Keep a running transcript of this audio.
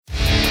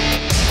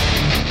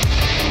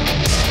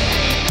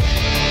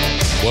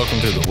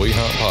Welcome to the We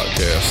Hunt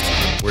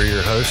Podcast. We're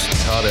your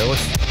hosts, Todd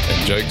Ellis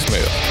and Jake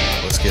Smith.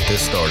 Let's get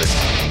this started.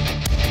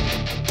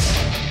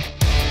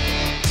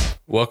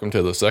 Welcome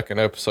to the second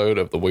episode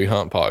of the We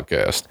Hunt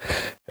Podcast.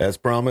 As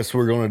promised,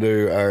 we're going to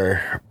do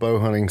our bow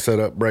hunting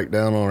setup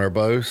breakdown on our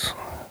bows.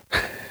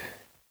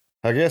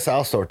 I guess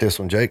I'll start this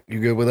one, Jake. You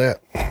good with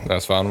that?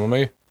 That's fine with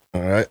me.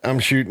 All right. I'm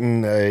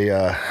shooting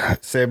a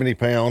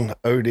 70-pound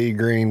OD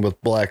green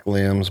with black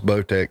limbs,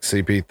 Bowtech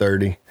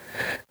CP30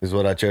 is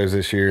what I chose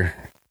this year.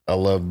 I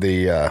love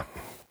the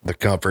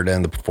comfort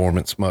and the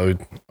performance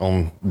mode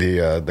on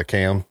the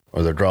cam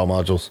or the draw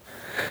modules.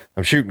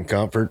 I'm shooting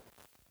comfort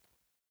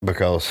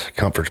because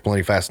comfort's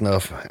plenty fast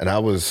enough, and I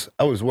was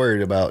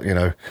worried about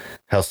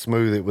how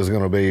smooth it was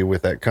going to be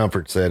with that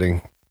comfort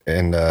setting,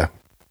 and I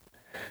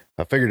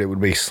figured it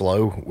would be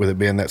slow with it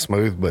being that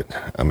smooth. But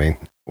I mean,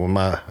 with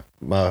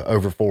my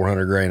over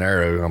 400 grain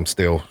arrow, I'm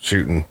still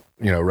shooting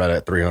right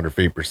at 300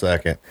 feet per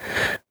second.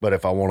 But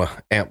if I want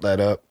to amp that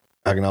up,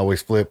 I can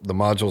always flip the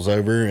modules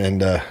over and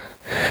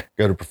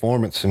go to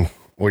performance. And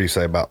what do you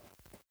say, about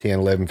 10,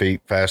 11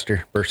 feet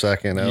faster per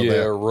second?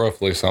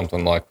 Roughly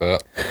something like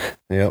that.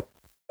 Yep.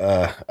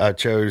 I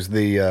chose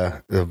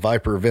the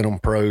Viper Venom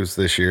Pros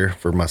this year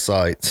for my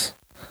sights.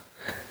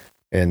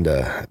 And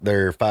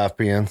they're 5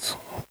 pins.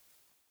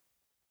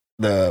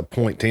 The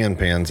 .10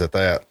 pins at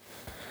that.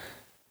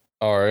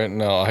 All right.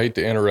 Now, I hate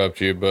to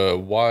interrupt you, but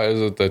why is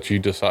it that you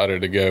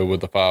decided to go with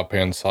the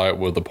 5-pin sight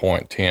with the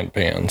 .10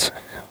 pins?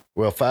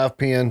 Well,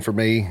 5-pin for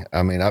me,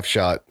 I mean, I've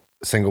shot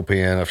single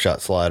pin, I've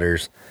shot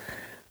sliders.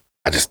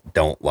 I just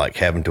don't like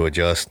having to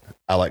adjust.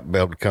 I like to be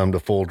able to come to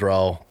full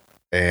draw,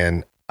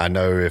 and I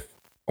know if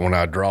when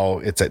I draw,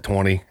 it's at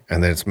 20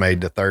 and then it's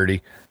made to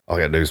 30. All I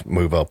got to do is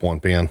move up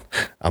 1 pin.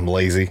 I'm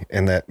lazy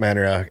in that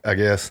manner, I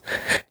guess.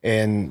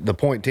 And the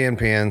 .10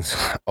 pins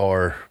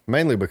are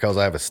mainly because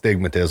I have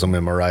astigmatism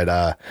in my right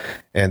eye,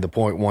 and the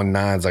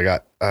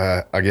 .19s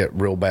I get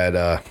real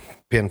bad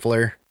pin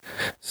flare.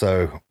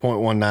 So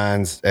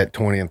 .19s at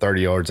 20 and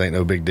 30 yards ain't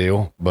no big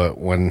deal. But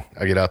when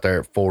I get out there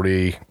at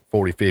 40,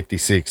 50,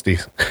 60,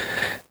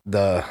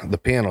 the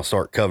pin will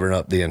start covering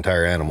up the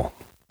entire animal.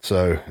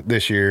 So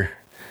this year,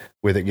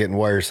 with it getting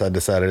worse, I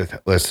decided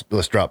let's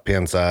drop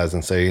pin size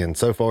and see. And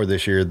so far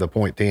this year, the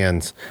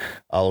 .10s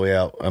all the way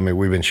out. I mean,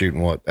 we've been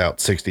shooting out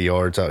 60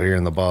 yards out here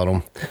in the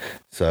bottom.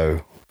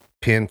 So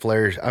pin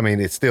flares, I mean,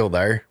 it's still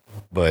there,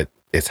 but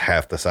it's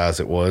half the size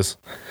it was.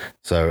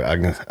 So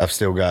I've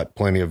still got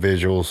plenty of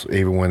visuals.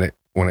 Even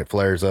when it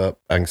flares up,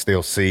 I can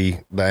still see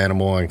the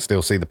animal. I can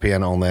still see the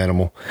pin on the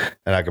animal,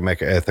 and I can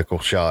make an ethical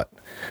shot.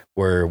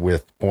 Where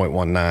with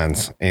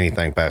 .19s,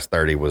 anything past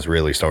 30 was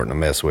really starting to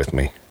mess with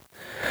me.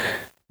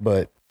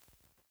 But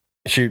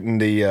shooting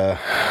the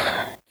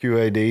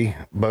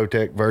QAD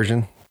Bowtech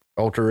version,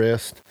 Ultra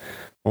Rest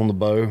on the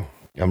bow,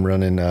 I'm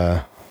running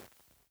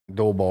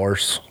dual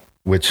bars,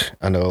 which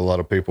I know a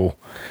lot of people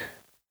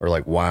are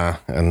like, why?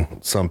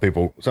 And some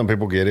people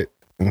get it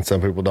and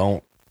some people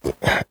don't.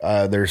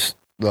 There's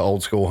the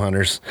old school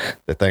hunters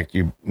that think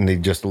you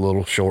need just a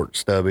little short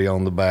stubby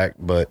on the back,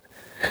 but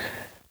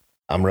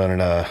I'm running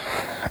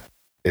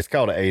it's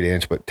called an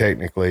 8-inch, but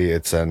technically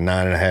it's a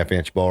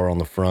 9.5-inch bar on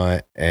the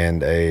front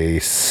and a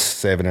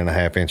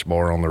 7.5-inch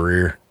bar on the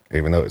rear,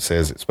 even though it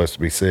says it's supposed to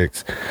be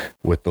 6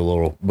 with the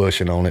little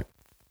bushing on it.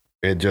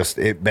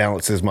 It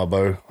balances my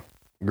bow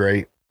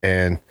great.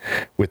 And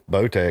with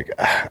Bowtech,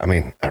 I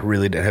mean, I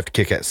really didn't have to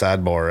kick that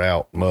sidebar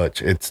out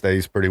much. It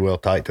stays pretty well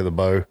tight to the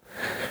bow.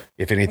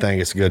 If anything,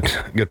 it's a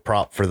good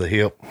prop for the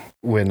hip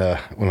when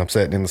I'm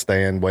sitting in the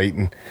stand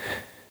waiting.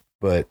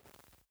 But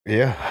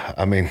yeah,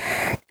 I mean,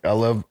 I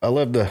love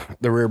the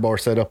rear bar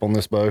setup on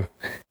this bow. It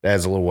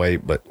adds a little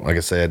weight, but like I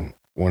said,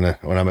 when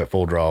I'm at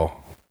full draw,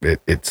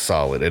 it's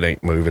solid. It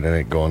ain't moving. It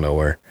ain't going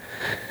nowhere.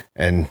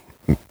 And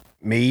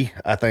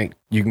I think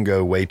you can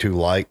go way too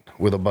light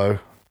with a bow,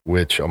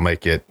 which will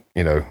make it,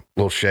 a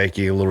little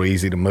shaky, a little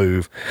easy to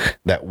move.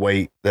 That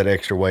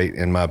extra weight,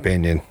 in my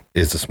opinion,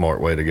 is the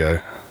smart way to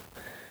go.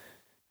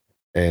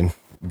 And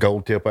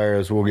gold tip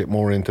arrows, we'll get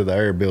more into the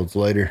arrow builds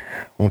later.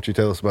 Why don't you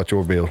tell us about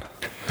your build?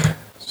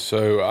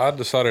 So I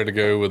decided to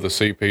go with the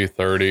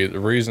CP30. The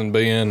reason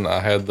being,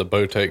 I had the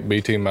Bowtech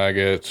BT Mag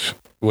Edge,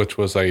 which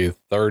was a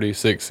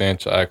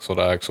 36-inch axle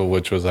to axle,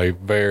 which was a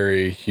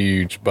very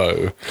huge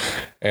bow.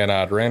 And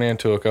I'd ran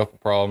into a couple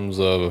problems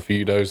of a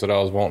few does that I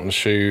was wanting to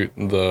shoot.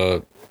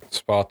 The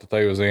spot that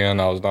they was in,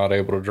 I was not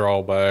able to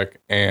draw back.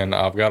 And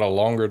I've got a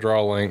longer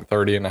draw length,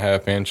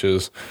 30.5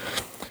 inches.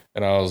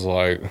 And I was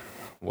like,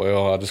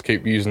 well, I'll just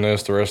keep using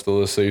this the rest of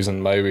the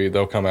season. Maybe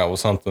they'll come out with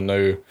something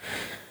new.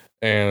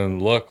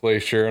 And luckily,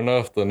 sure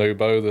enough, the new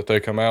bow that they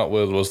come out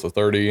with was the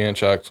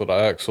 30-inch axle to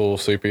axle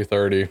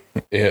CP30.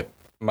 It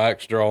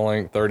max draw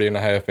length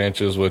 30.5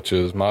 inches, which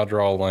is my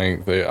draw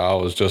length. I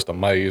was just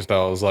amazed.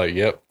 I was like,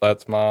 yep,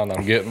 that's mine.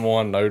 I'm getting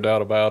one, no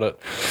doubt about it.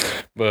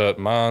 But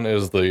mine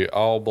is the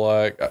all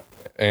black.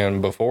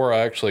 And before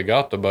I actually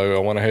got the bow, I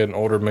went ahead and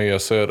ordered me a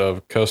set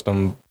of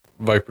custom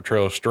Vapor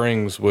Trail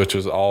strings, which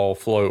is all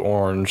flow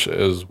orange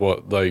is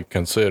what they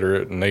consider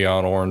it,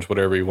 neon orange,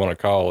 whatever you want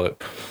to call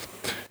it.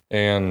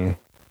 And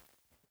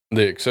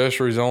the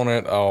accessories on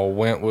it, I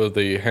went with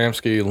the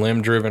Hamsky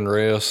limb driven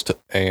rest,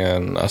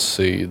 and I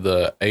see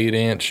the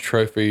 8-inch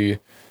trophy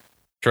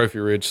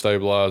ridge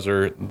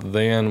stabilizer.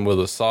 Then with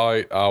a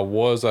sight, I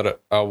was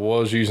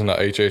using the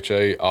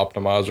HHA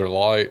optimizer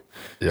light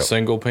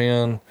single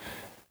pin.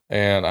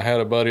 And I had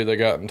a buddy that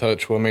got in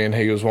touch with me, and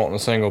he was wanting a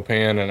single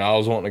pin, and I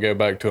was wanting to go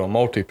back to a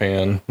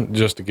multi-pin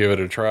just to give it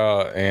a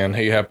try. And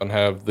he happened to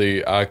have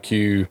the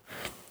IQ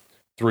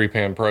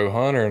 3-pin Pro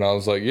Hunter, and I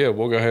was like, yeah,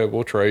 we'll go ahead,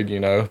 we'll trade,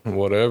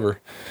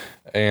 whatever.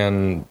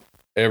 And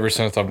ever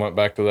since I went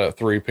back to that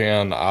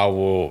 3-pin,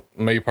 I'll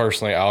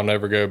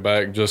never go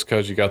back, just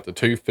because you got the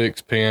 2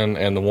 fixed pin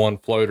and the 1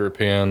 floater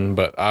pin.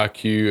 But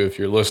IQ, if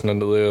you're listening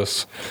to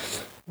this,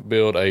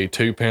 build a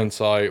 2-pin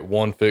sight,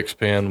 1 fixed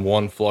pin,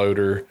 1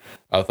 floater.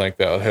 I think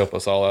that would help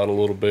us all out a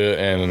little bit.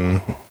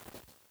 And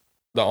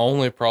the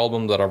only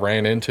problem that I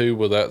ran into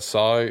with that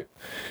sight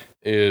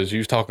is you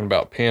was talking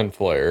about pin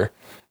flare.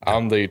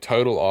 I'm the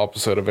total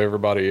opposite of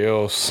everybody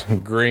else.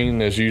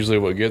 Green is usually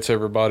what gets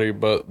everybody,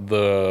 but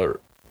the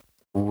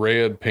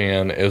red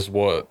pin is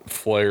what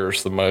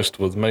flares the most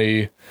with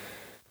me.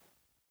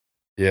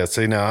 Yeah,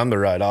 see, now I'm the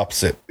right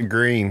opposite.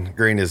 Green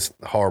is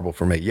horrible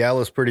for me.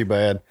 Yellow's pretty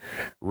bad.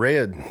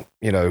 Red,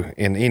 in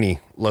any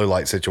low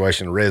light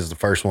situation, red's the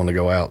first one to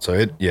go out. So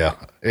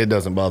it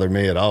doesn't bother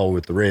me at all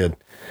with the red.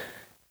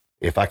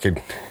 If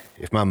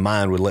my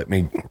mind would let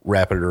me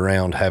wrap it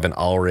around having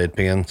all red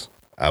pins,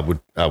 I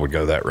would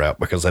go that route,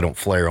 because they don't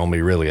flare on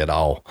me really at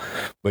all.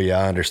 But yeah,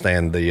 I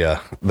understand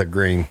the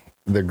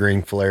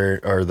green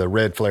flare, or the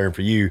red flaring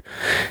for you.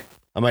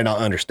 I may not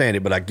understand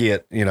it, but I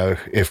get,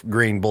 if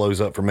green blows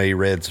up for me,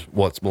 red's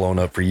what's blowing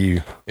up for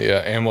you.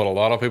 Yeah, and what a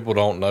lot of people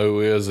don't know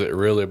is it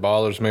really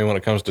bothers me when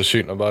it comes to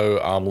shooting a bow.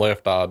 I'm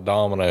left eye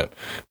dominant,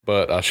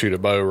 but I shoot a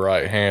bow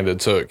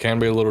right-handed, so it can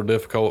be a little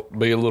difficult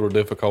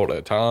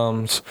at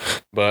times,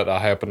 but I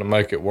happen to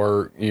make it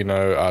work.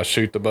 I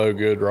shoot the bow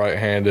good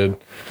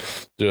right-handed.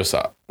 Just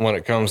when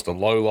it comes to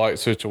low light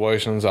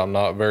situations, I'm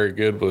not very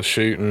good with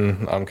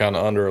shooting. I'm kind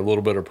of under a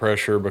little bit of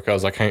pressure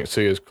because I can't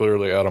see as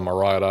clearly out of my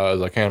right eye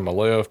as I can my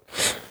left.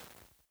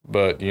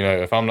 But,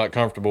 if I'm not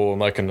comfortable with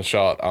making the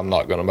shot, I'm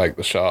not going to make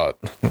the shot.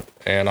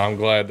 And I'm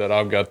glad that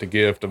I've got the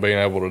gift of being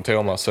able to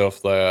tell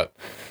myself that.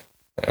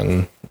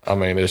 And I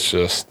mean, it's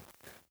just.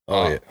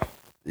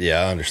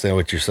 Yeah, I understand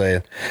what you're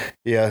saying.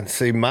 Yeah,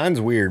 see,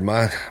 mine's weird.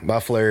 My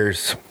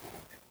flares,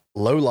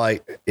 low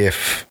light,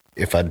 if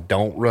I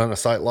don't run a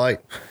sight light,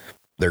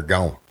 they're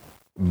gone.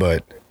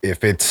 But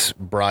if it's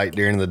bright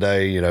during the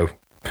day,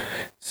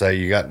 say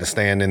you got to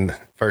stand in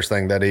first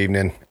thing that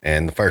evening,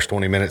 and the first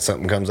 20 minutes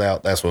something comes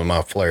out, that's when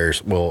my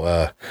flares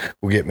will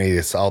get me.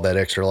 It's all that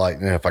extra light.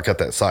 And if I cut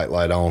that sight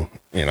light on,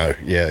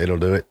 it'll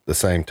do it the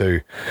same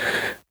too.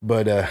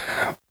 But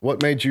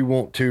what made you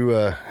want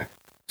to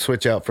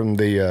switch out from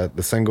the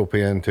single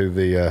pin to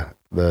the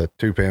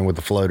 2-pin with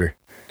the floater?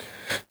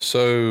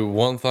 So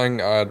one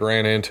thing I'd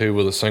ran into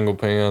with a single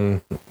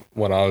pin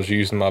when I was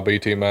using my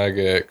BT Mag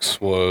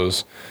X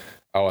was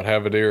I would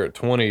have a deer at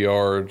 20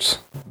 yards,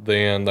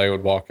 then they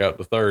would walk out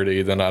to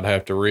 30, then I'd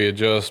have to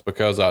readjust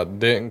because I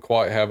didn't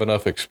quite have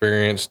enough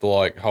experience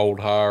to hold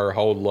high or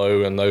hold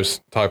low in those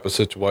type of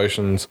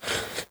situations.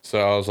 So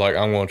I was like,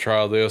 I'm going to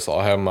try this.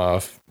 I'll have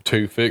my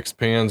 2 fixed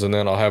pins, and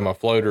then I'll have my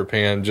floater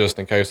pin just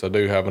in case I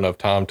do have enough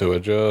time to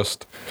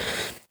adjust.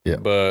 Yeah.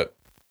 But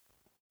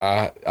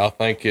I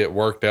think it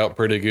worked out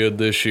pretty good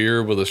this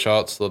year with the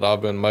shots that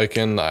I've been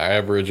making, the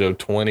average of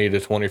 20 to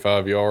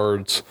 25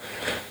 yards.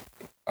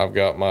 I've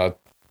got my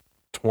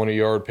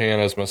 20-yard pin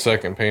as my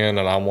second pin,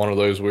 and I'm one of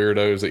those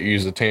weirdos that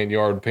use a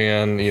 10-yard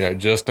pin,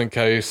 just in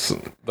case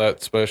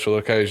that special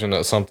occasion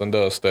that something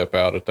does step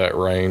out at that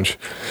range.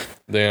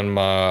 Then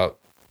my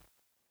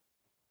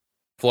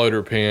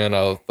floater pin,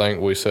 I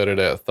think we set it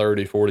at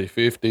 30, 40,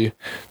 50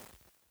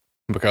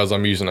 because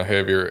I'm using a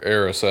heavier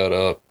arrow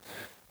setup.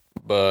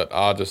 But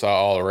I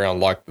all around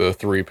like the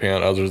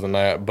 3-pin other than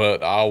that.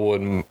 But I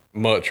would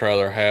much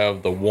rather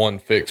have the 1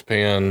 fixed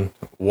pin,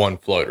 1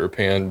 floater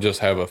pin, just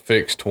have a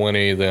fixed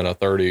 20 than a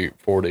 30,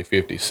 40,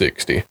 50,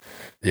 60.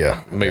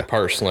 Yeah. Me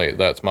personally,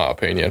 that's my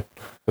opinion.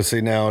 But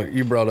see, now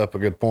you brought up a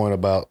good point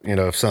about,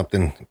 if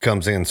something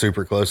comes in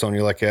super close on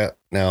you like that.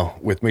 Now,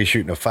 with me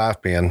shooting a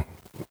 5-pin,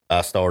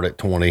 I start at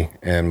 20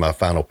 and my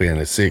final pin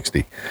is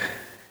 60.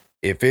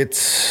 If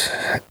it's,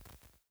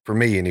 for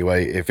me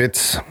anyway, if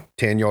it's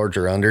 10 yards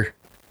or under,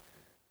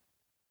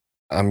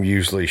 I'm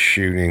usually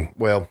shooting,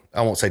 well,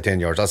 I won't say 10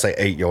 yards. I'll say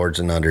 8 yards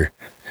and under.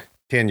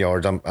 10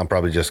 yards, I'm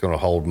probably just going to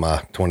hold my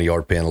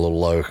 20-yard pin a little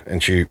low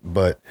and shoot.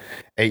 But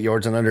 8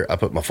 yards and under, I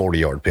put my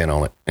 40-yard pin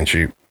on it and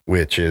shoot,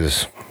 which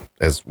has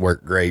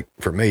worked great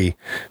for me.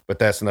 But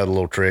that's another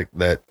little trick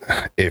that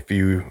if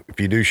you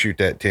do shoot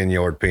that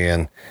 10-yard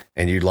pin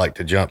and you'd like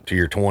to jump to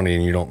your 20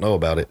 and you don't know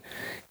about it,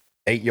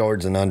 8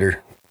 yards and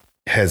under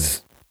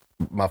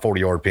my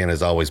 40-yard pin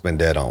has always been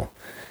dead on.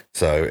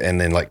 So, and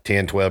then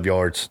 10, 12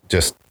 yards,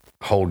 just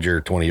hold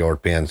your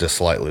 20-yard pins just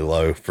slightly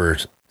low for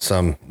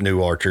some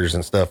new archers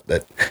and stuff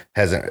that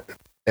hasn't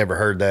ever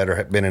heard that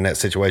or been in that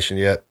situation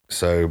yet.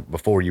 So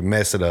before you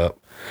mess it up,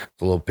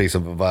 it's a little piece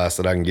of advice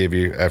that I can give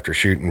you after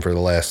shooting for the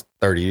last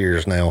 30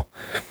 years now.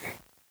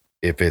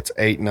 If it's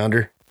 8 and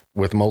under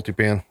with a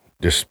multi-pin,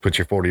 just put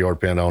your 40-yard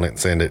pin on it and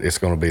send it. It's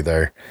going to be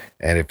there.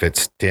 And if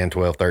it's 10,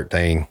 12,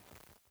 13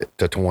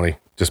 to 20,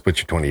 just put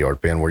your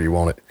 20-yard pin where you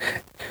want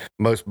it.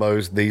 Most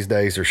bows these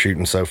days are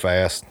shooting so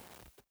fast,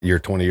 your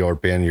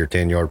 20-yard pin, your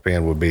 10-yard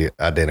pin would be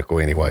identical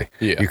anyway.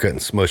 Yeah. You couldn't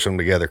smush them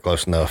together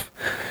close enough.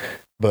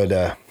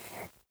 But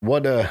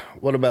what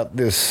about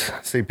this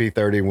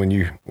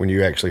CP30 when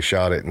you actually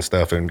shot it and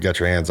stuff and got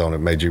your hands on it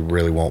made you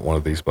really want one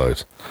of these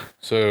bows?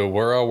 So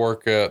where I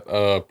work at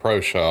a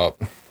pro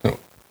shop,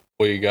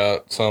 we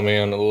got some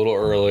in a little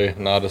early,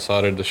 and I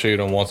decided to shoot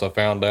them. Once I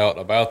found out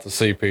about the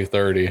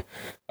CP30,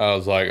 I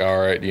was like, all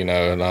right,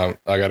 and I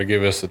got to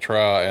give this a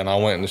try. And I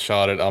went and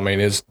shot it. I mean,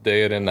 it's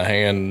dead in the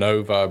hand,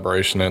 no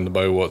vibration in the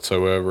bow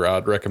whatsoever.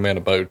 I'd recommend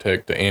a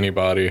Bowtech to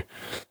anybody.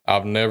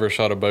 I've never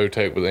shot a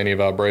Bowtech with any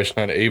vibration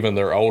in it. Even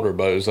their older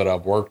bows that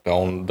I've worked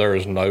on, there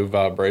is no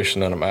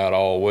vibration in them at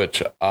all,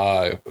 which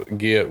I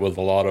get with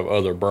a lot of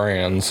other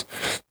brands.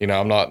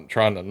 I'm not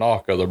trying to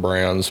knock other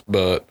brands,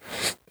 but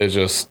it's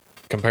just,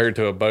 compared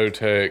to a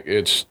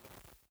Bowtech,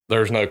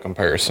 there's no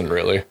comparison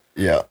really.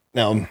 Yeah.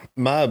 Now,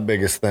 my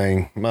biggest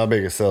selling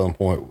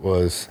point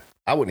was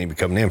I wasn't even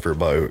coming in for a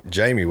bow.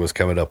 Jamie was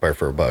coming up there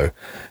for a bow,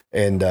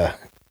 and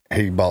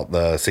he bought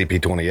the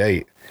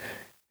CP28.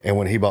 And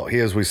when he bought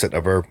his, we sitting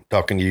up there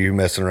talking to you,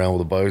 messing around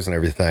with the bows and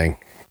everything.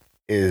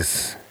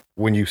 Is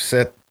when you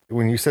set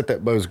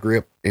that bow's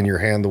grip in your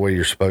hand the way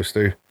you're supposed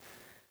to,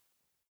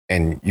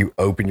 and you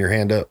open your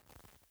hand up,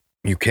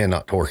 you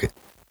cannot torque it.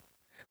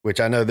 Which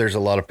I know there's a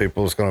lot of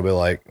people that's going to be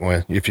like,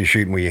 well, if you're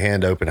shooting with your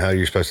hand open, how are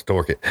you supposed to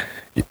torque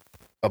it?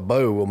 A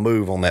bow will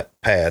move on that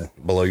pad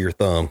below your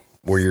thumb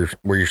where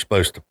you're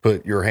supposed to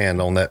put your hand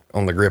on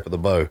the grip of the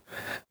bow.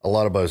 A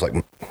lot of bows,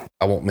 like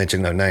I won't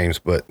mention no names,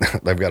 but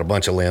they've got a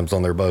bunch of limbs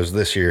on their bows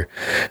this year,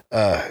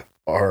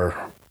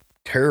 are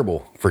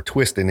terrible for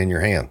twisting in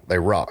your hand. They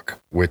rock,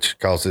 which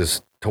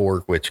causes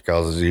torque, which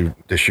causes you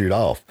to shoot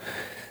off.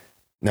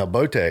 Now,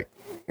 Bowtech,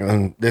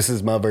 and this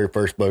is my very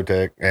first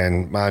Bowtech,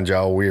 and mind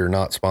y'all, we are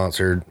not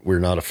sponsored. We're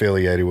not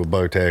affiliated with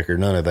Bowtech or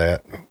none of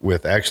that,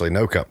 with actually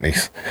no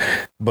companies.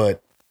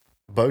 But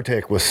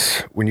Bowtech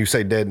was, when you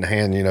say dead in the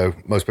hand,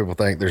 most people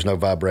think there's no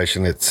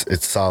vibration.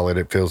 It's solid.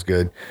 It feels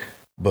good.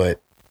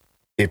 But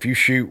if you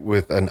shoot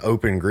with an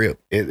open grip,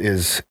 it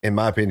is, in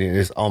my opinion,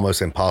 it's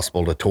almost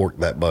impossible to torque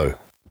that bow.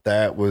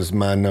 That was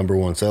my number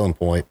one selling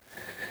point.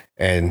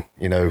 And,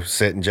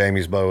 setting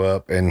Jamie's bow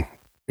up and,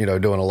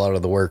 doing a lot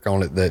of the work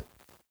on it that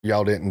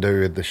y'all didn't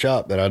do at the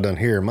shop that I done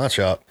here in my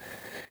shop,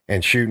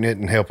 and shooting it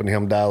and helping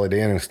him dial it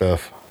in and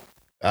stuff.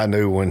 I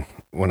knew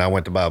when I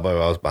went to buy a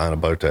bow, I was buying a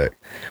Bowtech,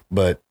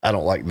 but I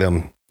don't like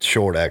them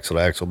short axle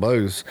to axle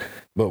bows.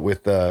 But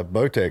with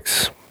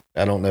Bowtechs,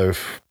 I don't know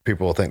if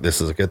people will think this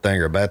is a good thing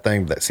or a bad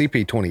thing, but that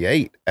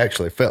CP28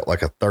 actually felt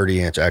like a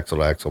 30-inch axle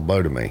to axle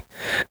bow to me,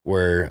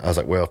 where I was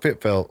like, well, if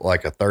it felt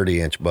like a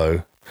 30-inch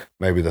bow,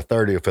 maybe the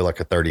 30 will feel like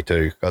a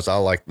 32, because I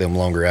like them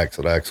longer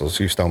axle to axles.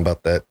 You was talking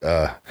about that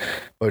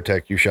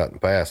Bowtech you shot in the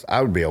past.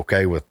 I would be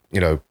okay with,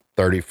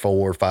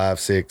 34, 5,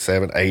 6,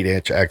 7,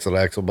 8-inch axle to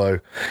axle bow.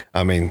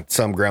 I mean,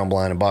 some ground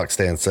blind and box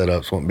stand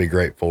setups wouldn't be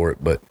great for it,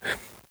 but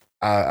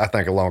I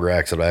think a longer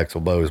axle to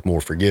axle bow is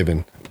more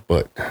forgiving.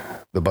 But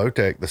the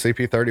Bowtech, the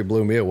CP30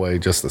 blew me away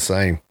just the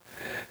same.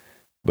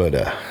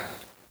 But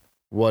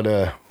what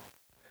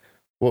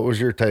was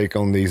your take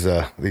on these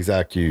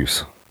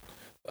IQs?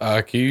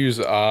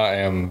 IQs, I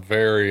am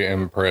very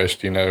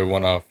impressed.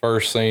 When I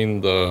first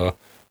seen the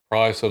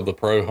price of the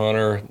Pro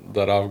Hunter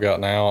that I've got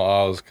now,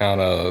 I was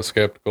kind of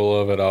skeptical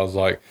of it. I was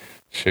like,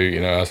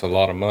 shoot, that's a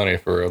lot of money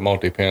for a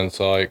multi-pin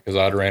sight, because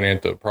I'd ran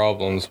into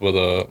problems with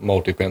a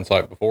multi-pin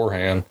sight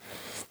beforehand.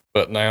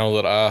 But now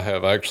that I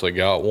have actually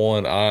got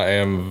one, I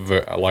am,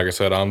 like I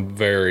said, I'm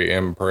very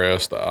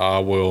impressed.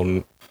 I'm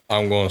going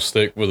to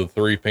stick with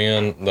the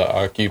 3-pin that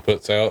IQ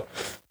puts out.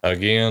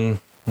 Again,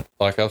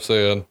 like I've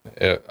said,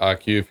 at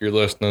IQ, if you're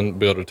listening,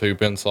 build a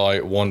 2-pin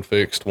sight, one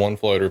fixed, one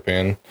floater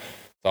pin.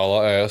 That's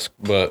all I ask.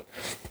 But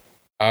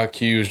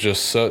IQ is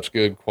just such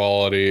good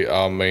quality.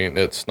 I mean,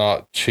 it's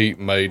not cheap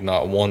made,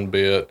 not one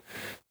bit.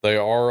 They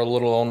are a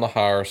little on the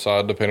higher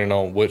side depending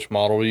on which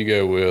model you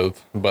go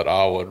with, but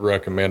I would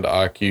recommend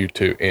IQ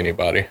to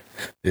anybody.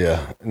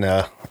 Yeah.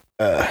 Now,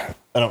 I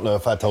don't know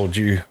if I told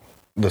you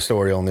the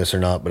story on this or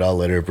not, but I'll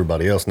let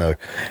everybody else know.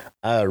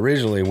 I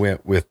originally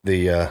went with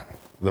the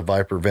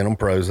Viper Venom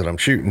Pros that I'm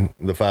shooting,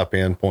 the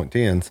 5-pin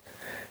 .10s,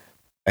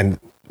 and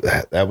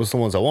that was the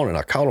ones I wanted.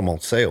 I caught them on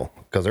sale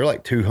because they're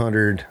like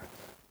 $200,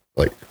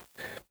 like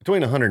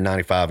between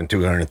 $195 and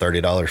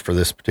 $230 for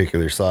this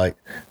particular sight.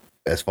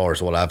 As far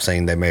as what I've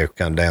seen, they may have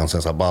come down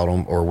since I bought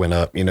them or went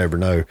up. You never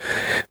know.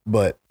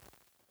 But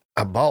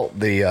I bought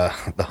the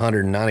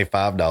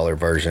 $195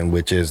 version,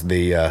 which is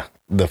the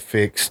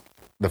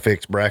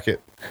fixed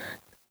bracket,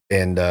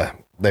 and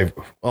they've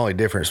only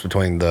difference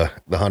between the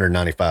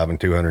 $195 and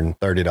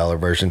 $230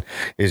 version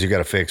is you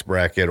got a fixed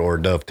bracket or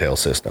a dovetail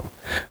system.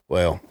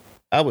 Well,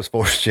 I was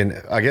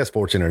fortunate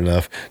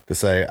enough to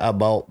say I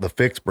bought the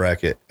fixed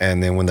bracket,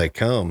 and then when they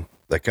come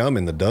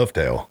in the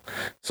dovetail.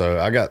 So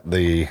I got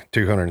the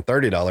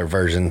 $230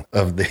 version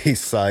of these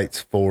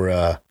sights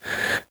for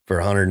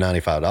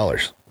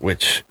 $195,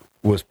 which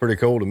was pretty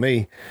cool to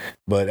me.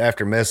 But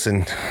after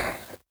messing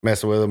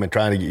with them and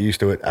trying to get used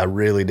to it, I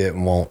really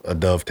didn't want a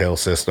dovetail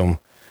system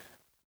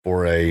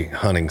for a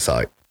hunting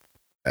sight.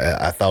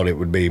 I thought it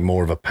would be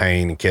more of a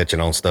pain in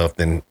catching on stuff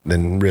than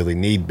really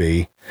need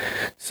be.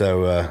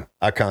 So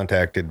I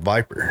contacted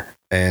Viper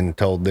and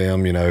told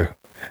them,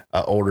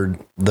 I ordered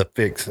the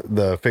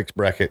fixed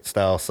bracket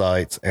style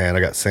sights, and I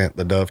got sent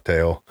the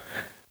dovetail.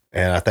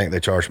 And I think they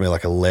charged me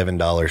like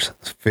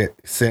 $11.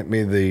 Sent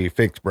me the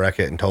fixed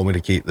bracket and told me to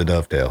keep the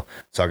dovetail.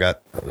 So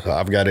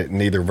I've got it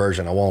in either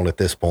version I want at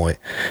this point,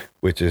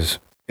 which is,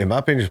 in my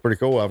opinion, is pretty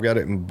cool. I've got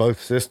it in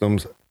both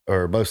systems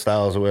or both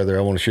styles, whether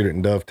I want to shoot it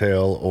in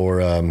dovetail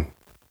or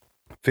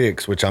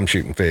fix, which I'm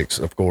shooting fix,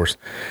 of course.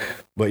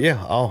 But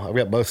yeah, I've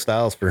got both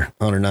styles for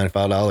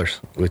 $195,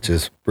 which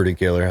is pretty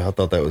killer. I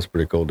thought that was a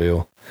pretty cool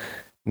deal.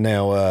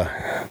 Now,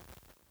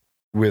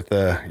 with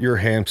your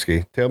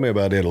Hamsky, tell me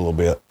about it a little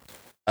bit.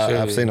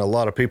 I've seen a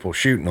lot of people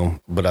shooting them,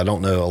 but I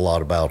don't know a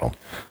lot about them.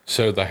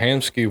 So the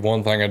Hamsky,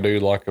 one thing I do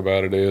like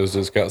about it is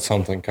it's got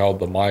something called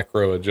the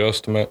micro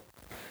adjustment,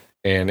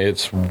 and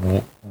it's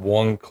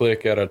one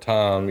click at a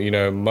time.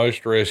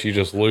 Most rests you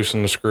just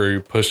loosen the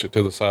screw, push it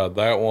to the side.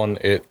 That one,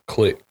 it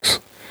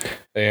clicks.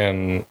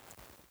 And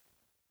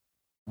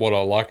what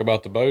I like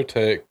about the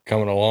Bowtech,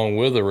 coming along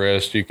with the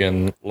rest, you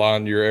can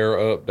line your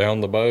arrow up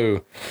down the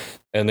bow,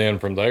 and then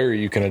from there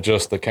you can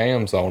adjust the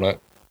cams on it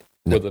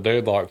with the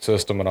deadlock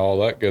system and all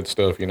that good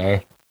stuff,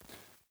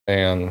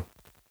 And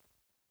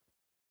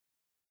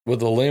with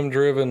the limb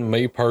driven,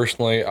 me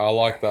personally, I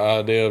like the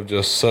idea of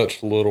just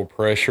such little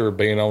pressure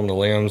being on the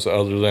limbs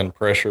other than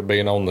pressure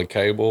being on the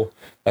cable.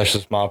 That's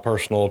just my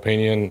personal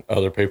opinion.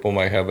 Other people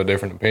may have a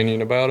different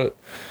opinion about it.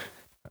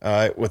 All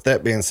right. With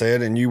that being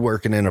said, and you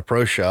working in a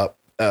pro shop,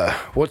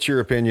 what's your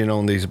opinion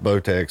on these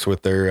Bowtechs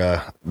with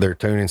their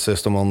tuning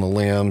system on the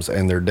limbs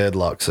and their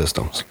deadlock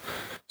systems?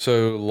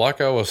 So,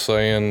 like I was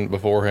saying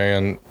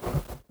beforehand,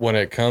 when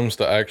it comes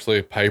to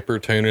actually paper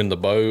tuning the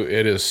bow,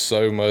 it is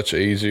so much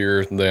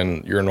easier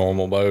than your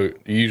normal bow.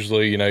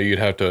 Usually, you'd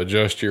have to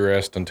adjust your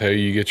rest until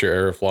you get your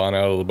arrow flying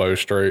out of the bow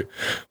straight.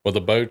 With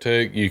a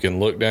Bowtech, you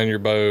can look down your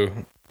bow,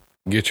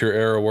 get your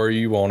arrow where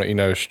you want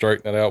it,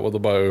 straighten it out with a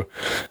bow,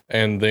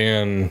 and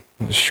then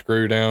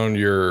screw down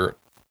your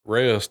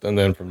rest, and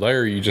then from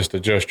there you just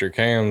adjust your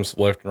cams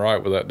left and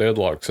right with that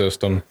deadlock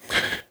system.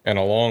 And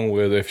along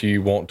with, if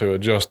you want to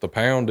adjust the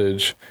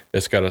poundage,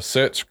 it's got a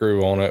set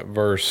screw on it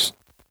versus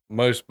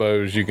most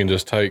bows you can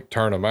just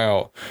turn them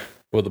out.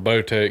 With the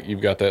Bowtech,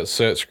 you've got that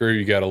set screw,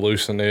 you got to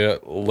loosen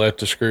it, let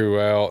the screw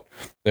out,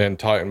 then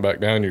tighten back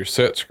down your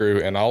set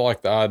screw. And I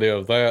like the idea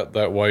of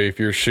that way if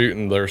you're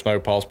shooting, there's no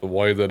possible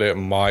way that it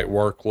might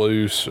work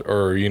loose,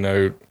 or you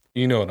know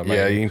what I mean.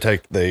 Yeah, you can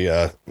take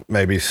the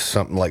maybe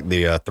something like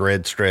the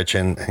thread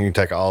stretching, and you can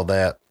take all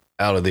that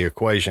out of the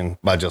equation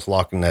by just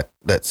locking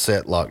that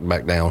set lock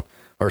back down,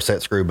 or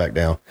set screw back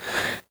down.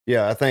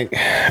 Yeah, I think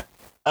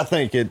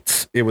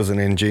it was an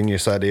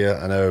ingenious idea.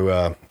 I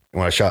know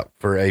when I shot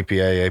for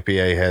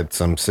APA had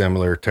some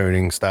similar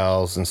tuning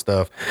styles and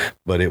stuff,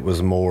 but it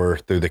was more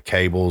through the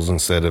cables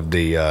instead of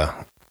the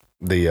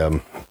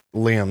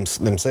limbs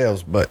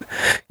themselves. But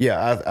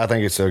yeah, I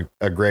think it's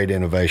a great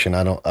innovation.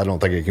 I don't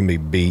think it can be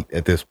beat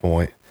at this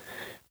point.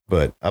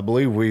 But I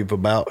believe we've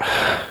about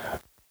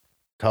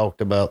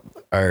talked about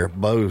our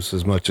bows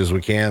as much as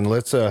we can.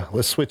 Let's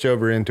switch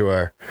over into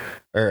our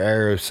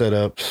arrow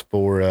setups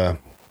for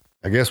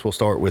I guess we'll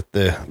start with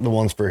the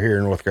ones for here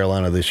in North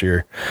Carolina this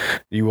year.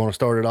 Do you want to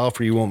start it off,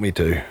 or you want me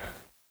to?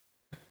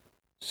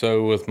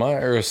 So with my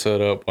arrow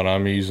setup, what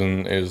I'm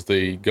using is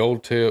the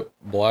gold tip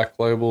black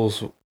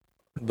labels,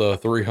 the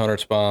 300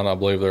 spine. I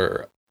believe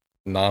they're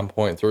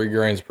 9.3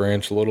 grains per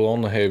inch, a little on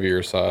the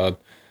heavier side.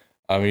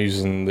 I'm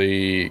using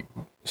the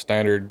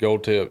standard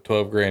gold tip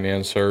 12 grain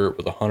insert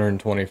with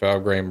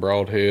 125 grain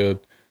broadhead.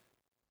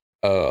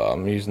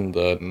 I'm using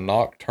the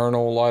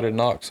nocturnal lighted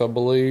Nox, I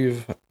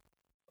believe,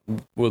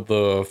 with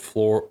the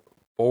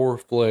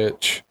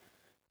 4-fletch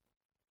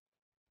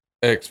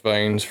X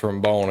veins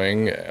from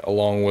boning,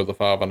 along with a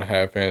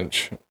 5.5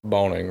 inch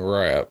boning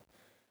wrap.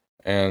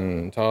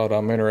 And Todd,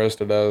 I'm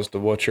interested as to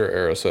what your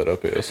arrow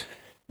setup is.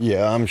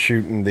 Yeah, I'm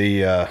shooting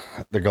the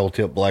gold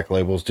tip black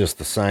labels just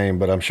the same,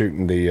 but I'm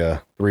shooting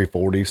the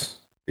 340s,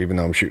 even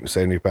though I'm shooting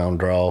 70-pound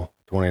draw,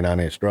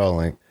 29-inch draw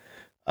length.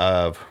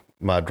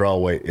 My draw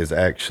weight is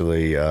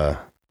actually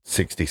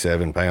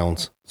 67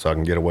 pounds, so I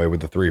can get away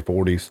with the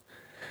 340s.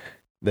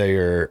 They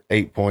are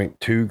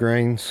 8.2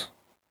 grains,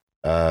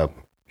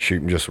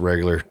 shooting just a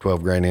regular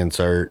 12 grain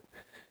insert.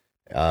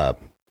 I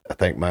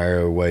think my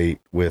arrow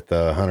weight with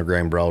a 100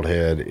 grain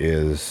broadhead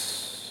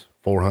is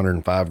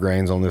 405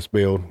 grains on this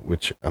build,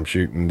 which I'm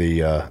shooting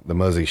the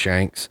Muzzy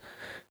Shanks,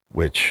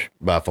 which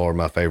by far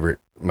my favorite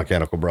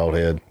mechanical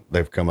broadhead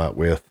they've come out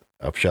with.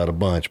 I've shot a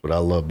bunch, but I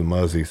love the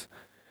Muzzies.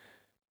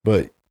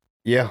 But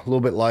Yeah, a little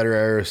bit lighter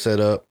arrow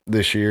setup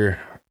this year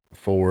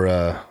for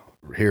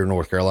here in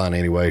North Carolina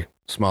anyway.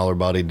 Smaller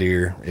body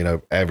deer,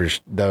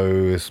 average doe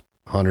is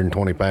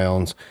 120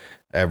 pounds.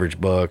 Average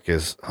buck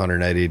is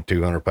 180 to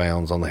 200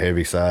 pounds on the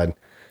heavy side. A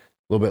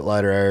little bit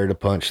lighter arrow to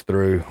punch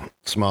through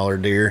smaller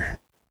deer.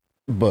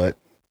 But,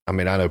 I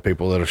mean, I know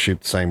people that'll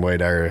shoot the same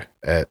weight arrow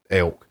at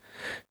elk.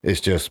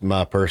 It's just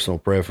my personal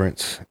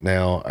preference.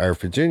 Now, our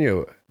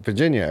Virginia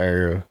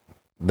arrow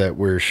that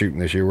we're shooting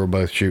this year, we're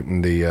both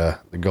shooting the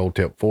gold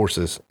tip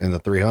forces in the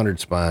 300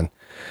 spine.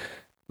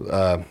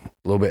 A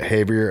little bit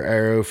heavier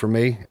arrow for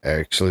me.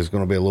 Actually, it's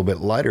going to be a little bit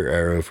lighter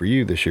arrow for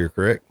you this year,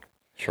 correct?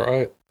 That's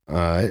right.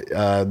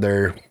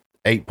 They're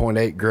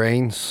 8.8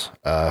 grains.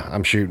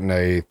 I'm shooting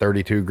a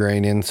 32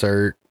 grain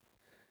insert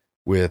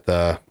with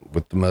the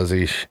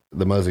muzzy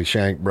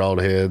shank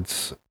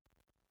broadheads.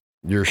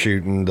 You're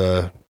shooting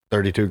the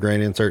 32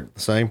 grain insert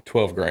the same?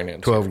 12 grain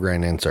insert. 12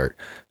 grain insert.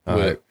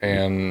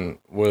 And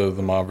with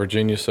my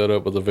Virginia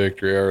setup with the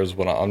Victory arrows,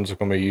 I'm just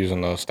going to be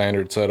using a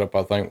standard setup.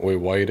 I think we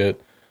weighed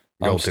it.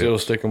 I'm still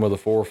sticking with the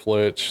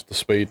 4-flitch, the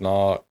speed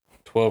knot,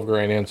 12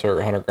 grain insert,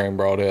 100 grain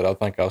broadhead. I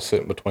think I was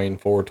sitting between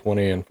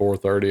 420 and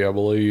 430, I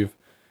believe.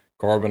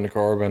 Carbon to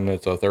carbon,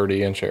 it's a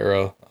 30-inch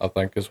arrow, I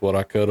think is what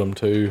I cut them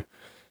to.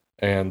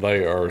 And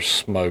they are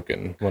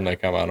smoking when they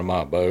come out of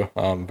my bow.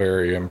 I'm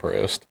very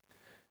impressed.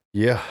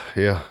 Yeah.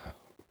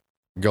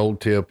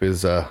 Gold tip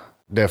is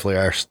definitely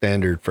our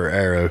standard for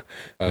arrow.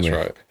 That's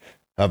right.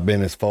 I've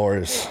been as far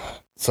as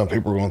some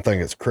people are going to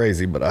think it's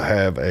crazy, but I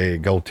have a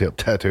gold tip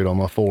tattooed on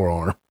my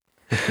forearm.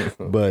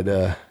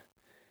 But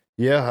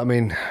yeah, I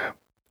mean,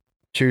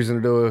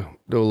 choosing to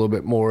do a little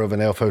bit more of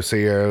an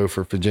FOC arrow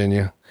for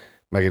Virginia,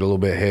 make it a little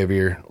bit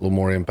heavier, a little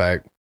more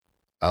impact.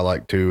 I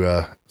like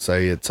to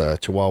say it's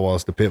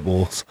Chihuahuas to pit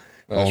bulls.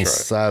 That's on right.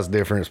 Size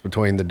difference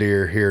between the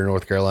deer here in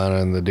North Carolina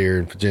and the deer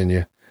in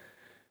Virginia.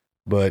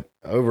 But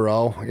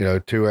overall,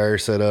 2 arrow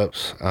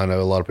setups. I know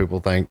a lot of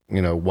people think,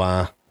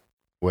 why?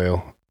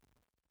 Well,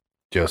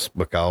 just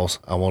because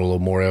I want a little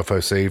more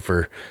FOC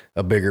for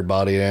a bigger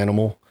bodied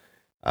animal.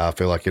 I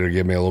feel like it'll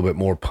give me a little bit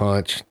more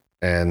punch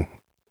and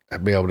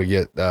be able to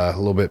get a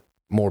little bit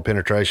more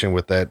penetration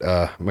with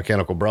that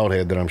mechanical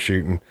broadhead that I'm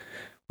shooting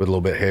with a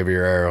little bit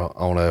heavier arrow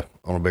on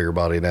a bigger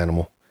bodied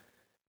animal.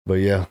 But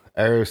yeah,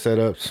 arrow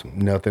setups,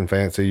 nothing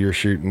fancy. You're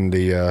shooting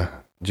the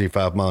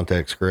G5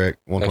 Montex, correct?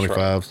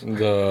 125s? Right.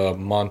 The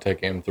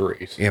Montec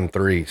M3s.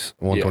 M3s,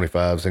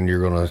 125s, and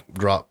you're going to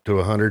drop to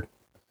 100?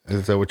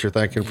 Is that what you're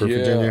thinking for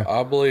Virginia?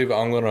 I believe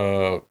I'm going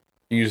to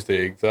use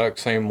the exact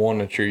same one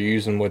that you're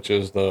using, which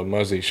is the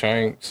Muzzy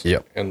Shanks.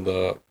 Yep. And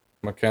the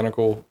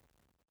mechanical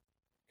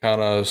kind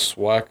of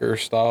swacker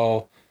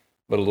style,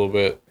 but a little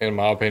bit, in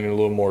my opinion, a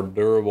little more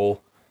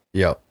durable.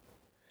 Yep.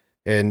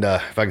 And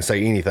if I can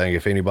say anything,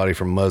 if anybody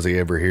from Muzzy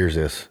ever hears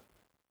this,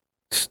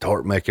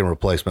 start making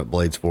replacement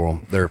blades for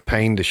them. They're a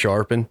pain to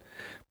sharpen,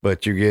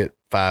 but you get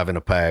 5 in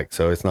a pack,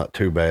 so it's not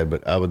too bad.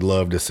 But I would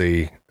love to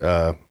see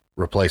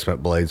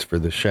replacement blades for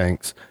the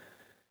shanks.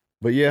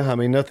 But yeah, I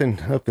mean,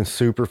 nothing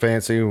super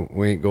fancy.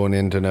 We ain't going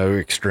into no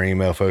extreme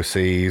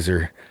FOCs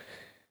or,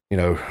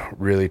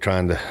 really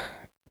trying to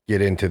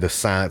get into the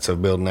science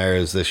of building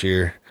arrows this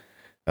year.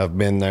 I've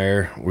been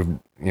there.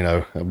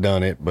 I've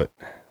done it, but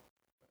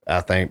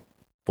I think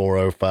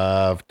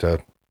 405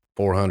 to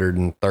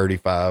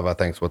 435, I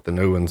think is what the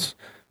new ones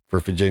for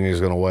Virginia is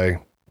going to weigh.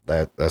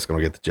 That's going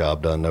to get the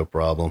job done, no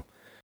problem.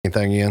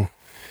 Anything in?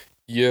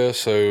 Yeah,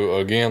 so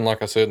again,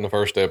 like I said in the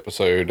first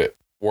episode,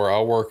 where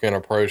I work in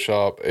a pro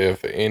shop,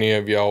 if any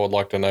of y'all would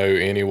like to know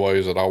any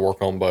ways that I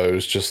work on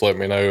bows, just let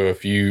me know.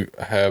 If you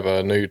have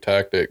a new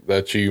tactic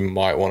that you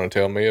might want to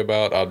tell me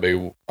about,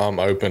 I'm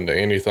open to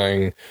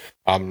anything.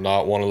 I'm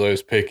not one of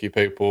those picky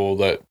people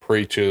that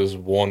preaches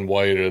one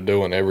way to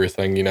doing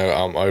everything.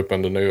 I'm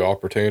open to new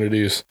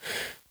opportunities.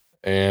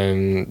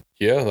 And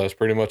yeah, that's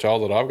pretty much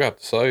all that I've got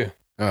to say.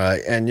 All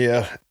right. And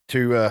yeah,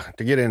 to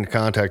get in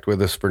contact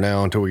with us for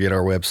now until we get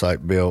our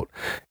website built,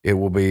 it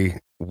will be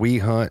We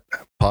Hunt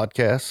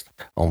Podcast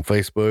on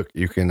Facebook.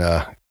 You can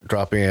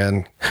drop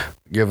in,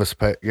 give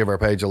our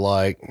page a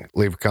like,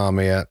 leave a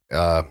comment.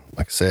 Like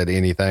I said,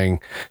 anything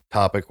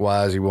topic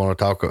wise you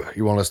want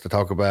us to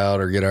talk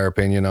about or get our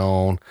opinion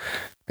on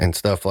and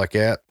stuff like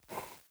that.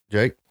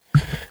 Jake?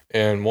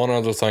 And one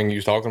other thing, you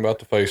was talking about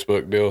the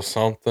Facebook deal,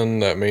 something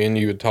that me and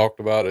you had talked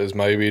about is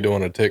maybe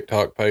doing a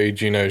TikTok page,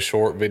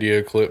 short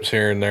video clips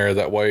here and there.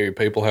 That way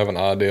people have an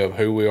idea of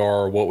who we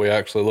are, what we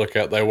actually look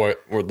at.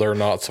 They're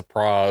not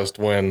surprised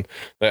when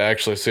they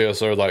actually see us.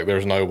 They're like,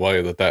 there's no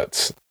way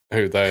that's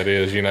who that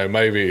is.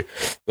 Maybe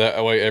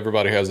that way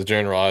everybody has a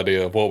general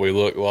idea of what we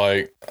look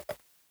like,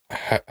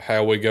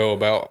 how we go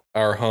about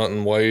our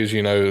hunting ways,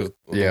 the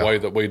way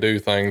that we do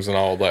things and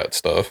all that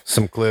stuff.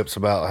 Some clips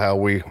about how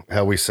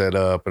we set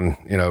up and,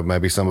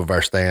 maybe some of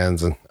our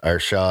stands and our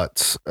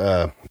shots.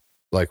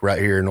 like right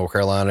here in North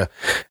Carolina,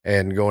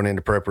 and going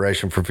into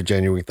preparation for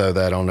Virginia, we throw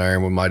that on there,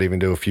 and we might even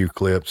do a few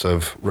clips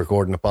of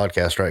recording the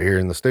podcast right here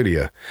in the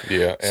studio.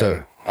 Yeah.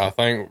 So I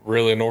think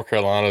really North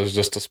Carolina is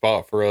just a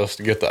spot for us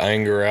to get the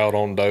anger out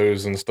on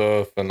does and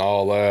stuff and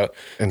all that.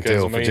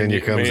 Until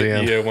Virginia comes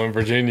in. Yeah, when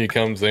Virginia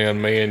comes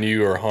in, me and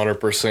you are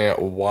 100%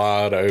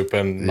 wide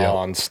open,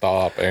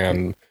 nonstop.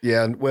 And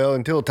yeah, well,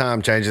 until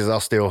time changes, I'll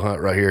still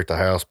hunt right here at the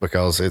house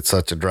because it's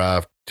such a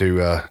drive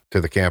to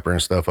the camper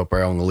and stuff up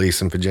there on the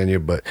lease in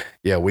Virginia. But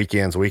yeah,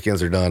 weekends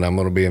are done. I'm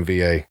going to be in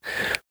VA.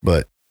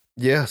 But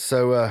yeah,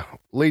 so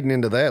leading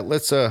into that,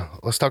 let's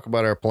talk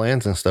about our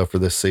plans and stuff for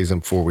this season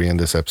before we end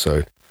this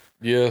episode.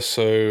 Yeah,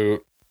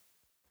 so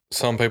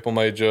some people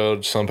may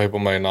judge, some people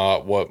may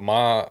not. What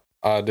my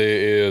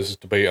idea is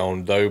to be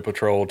on doe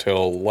patrol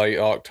till late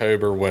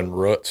October when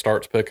rut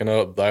starts picking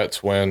up.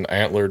 That's when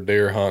antlered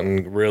deer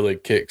hunting really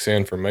kicks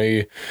in for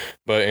me.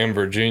 But in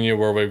Virginia,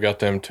 where we've got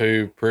them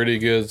two pretty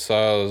good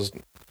sized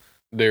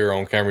deer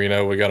on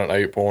camera, we got an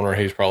 8-pointer.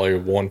 He's probably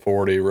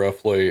 140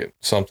 roughly,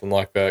 something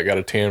like that. Got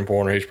a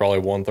 10-pointer. He's probably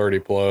 130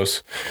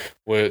 plus,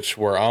 which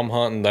where I'm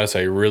hunting, that's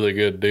a really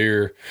good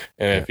deer.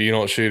 And if you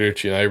don't shoot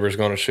it, your neighbor's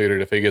going to shoot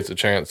it if he gets a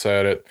chance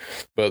at it.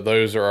 But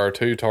those are our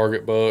 2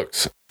 target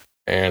bucks.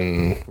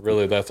 And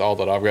really, that's all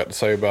that I've got to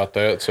say about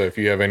that. So if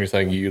you have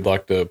anything you'd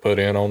like to put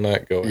in on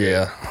that, go ahead.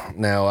 Yeah.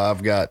 Now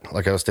I've got,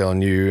 like I was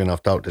telling you, and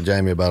I've talked to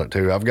Jamie about it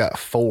too, I've got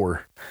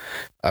 4.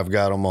 I've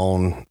got them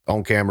on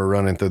camera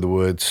running through the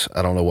woods.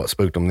 I don't know what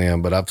spooked them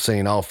then, but I've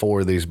seen all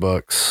 4 of these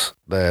bucks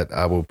that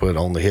I will put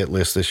on the hit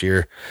list this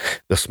year.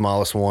 The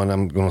smallest one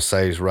I'm going to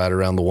say is right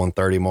around the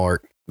 130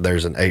 mark.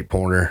 There's an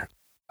 8-pointer.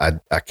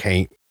 I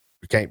can't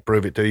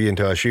prove it to you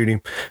until I shoot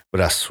him,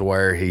 but I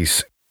swear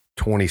he's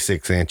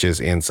 26 inches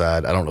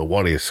inside. I don't know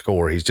what his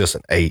score. He's just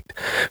an 8,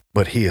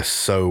 but he is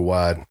so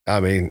wide. I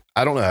mean,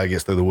 I don't know how he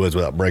gets through the woods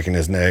without breaking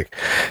his neck.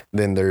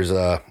 Then there's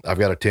I've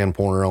got a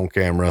 10-pointer on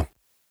camera,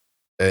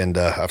 and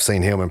I've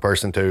seen him in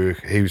person too.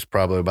 He was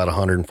probably about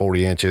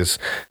 140 inches,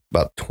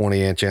 about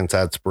 20-inch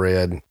inside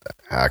spread.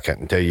 I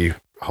couldn't tell you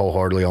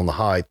wholeheartedly on the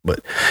height, but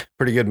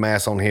pretty good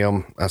mass on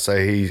him. I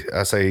say he's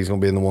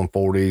going to be in the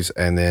 140s,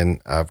 and then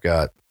I've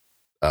got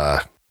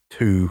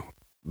 2.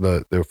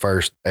 The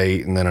first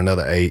 8 and then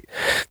another 8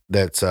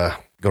 that's going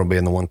to be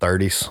in the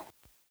 130s.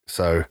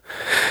 So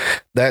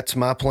that's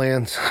my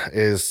plans,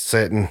 is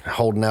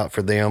holding out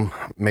for them.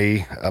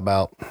 Me,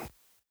 about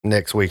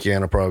next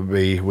weekend will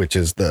probably be, which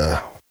is the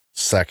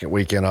second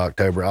weekend of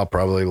October, I'll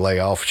probably lay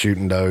off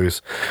shooting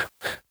does.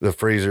 The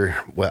freezer,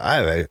 well,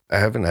 I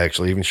haven't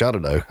actually even shot a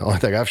doe. The only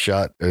thing I've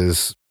shot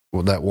is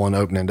that one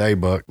opening day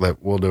buck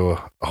that we'll do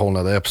a whole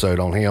nother episode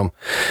on him.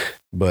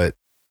 But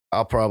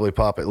I'll probably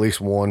pop at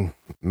least 1,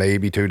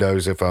 maybe 2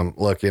 does if I'm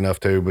lucky enough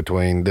to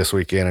between this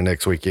weekend and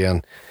next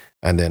weekend.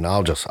 And then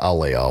I'll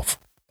lay off.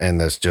 And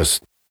that's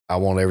just, I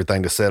want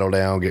everything to settle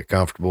down, get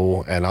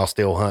comfortable, and I'll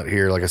still hunt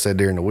here, like I said,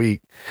 during the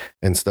week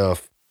and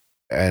stuff.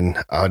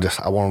 And I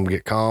want them to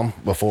get calm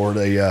before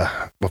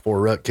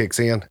rut kicks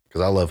in,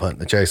 because I love hunting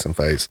the chasing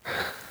phase.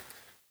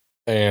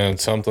 And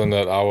something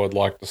that I would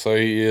like to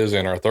say is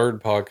in our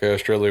third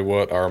podcast, really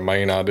what our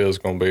main idea is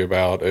going to be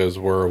about is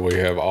where we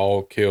have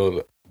all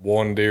killed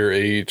 1 deer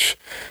each.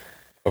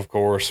 Of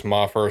course,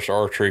 my first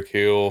archery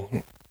kill,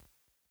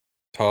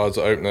 Todd's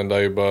opening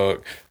day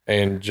buck,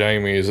 and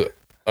Jamie's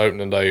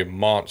opening day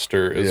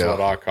monster is what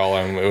I call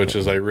him, which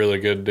is a really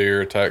good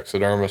deer.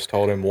 Taxidermist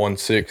told him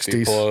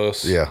 160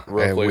 plus,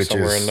 roughly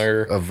somewhere in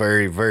there. A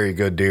very, very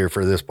good deer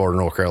for this part of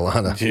North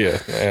Carolina.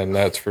 Yeah, and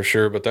that's for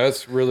sure. But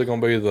that's really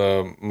going to be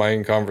the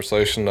main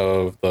conversation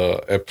of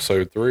the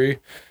episode 3.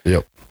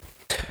 Yep.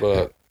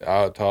 But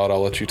Todd,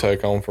 I'll let you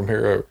take on from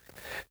here over.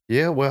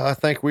 Yeah, well, I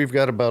think we've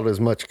got about as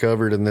much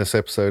covered in this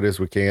episode as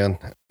we can.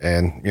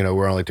 And,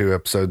 we're only 2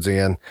 episodes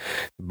in.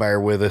 Bear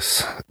with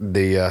us.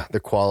 The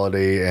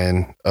quality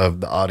and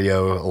of the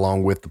audio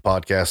along with the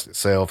podcast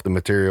itself, the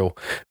material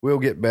will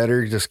get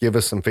better. Just give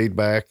us some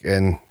feedback,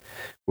 and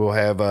we'll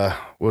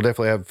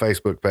definitely have a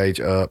Facebook page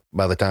up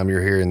by the time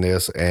you're hearing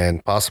this,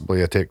 and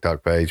possibly a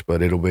TikTok page,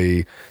 but it'll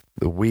be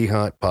the We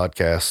Hunt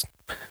Podcast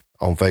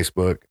on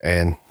Facebook.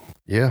 And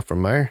yeah,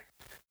 from there,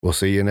 we'll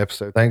see you in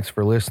episode. Thanks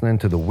for listening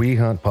to the We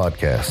Hunt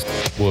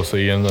Podcast. We'll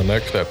see you in the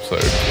next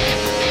episode.